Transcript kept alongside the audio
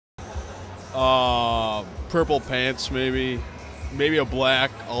Purple pants, maybe a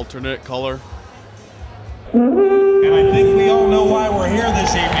black alternate color. And I think we all know why we're here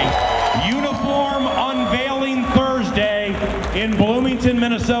this evening. Uniform Unveiling Thursday in Bloomington,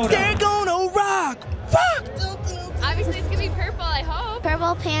 Minnesota. They're gonna rock! Fuck! Obviously, it's gonna be purple, I hope.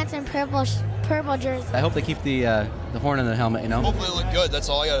 Purple pants and purple jersey. I hope they keep the horn in the helmet, you know? Hopefully it look good, that's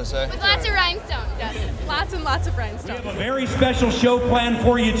all I gotta say. With lots of rhinestones. Yes, lots and lots of We rhinestones. have a very special show planned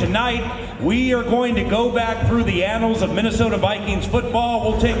for you tonight. We are going to go back through the annals of Minnesota Vikings football.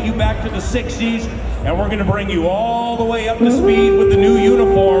 We'll take you back to the 60s, and we're going to bring you all the way up to speed with the new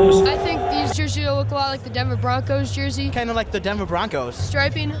uniforms. I think these jerseys will look a lot like the Denver Broncos jersey. Kind of like the Denver Broncos.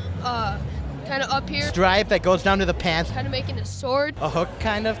 Striping, kind of up here. Stripe that goes down to the pants. Kind of making a sword. A hook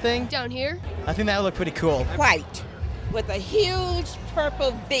kind of thing. Down here. I think that would look pretty cool. White with a huge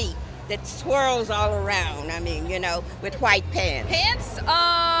purple V that swirls all around. I mean, you know, with white pants. Pants,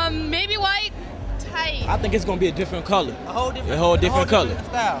 maybe white. Tight. I think it's going to be a different color. A whole different color.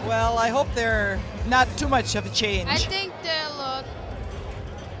 Style. Well, I hope they're not too much of a change. I think they'll look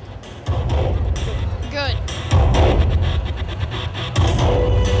good.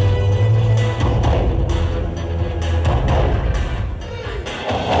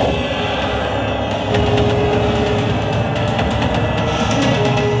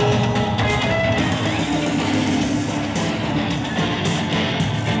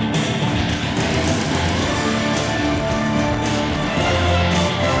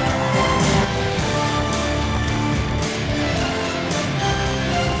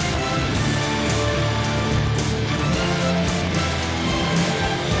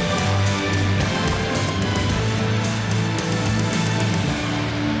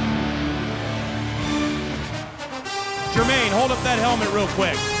 Jermaine, hold up that helmet real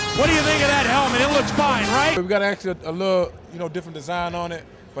quick. What do you think of that helmet? It looks fine, right? We got actually a little, different design on it,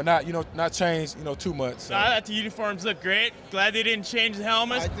 but not, not change, too much. So. I thought the uniforms look great. Glad they didn't change the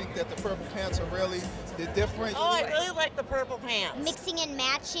helmets. I think that the purple pants are really different. Oh, I really like the purple pants. Mixing and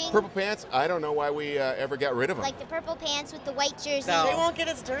matching. Purple pants, I don't know why we ever got rid of them. Like the purple pants with the white jersey. No. They won't get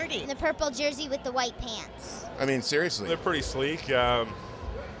us dirty. And the purple jersey with the white pants. I mean, seriously. They're pretty sleek.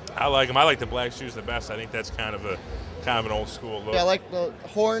 I like them. I like the black shoes the best. I think that's kind of an old school look. Yeah, I like the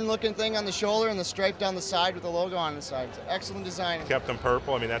horn-looking thing on the shoulder and the stripe down the side with the logo on the side. It's excellent design. Kept them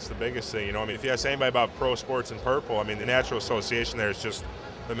purple. I mean, that's the biggest thing. If you ask anybody about pro sports and purple, I mean, the natural association there is just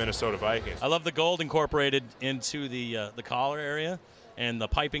the Minnesota Vikings. I love the gold incorporated into the collar area and the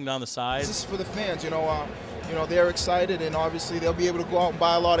piping down the sides. This is for the fans. They're excited, and obviously they'll be able to go out and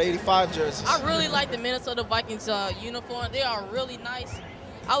buy a lot of 85 jerseys. I really like the Minnesota Vikings uniform. They are really nice.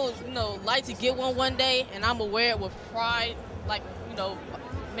 I would, like to get one day, and I'm gonna wear it with pride, like,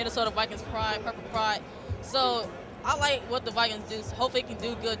 Minnesota Vikings pride, purple pride. So I like what the Vikings do. Hope they can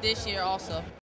do good this year also.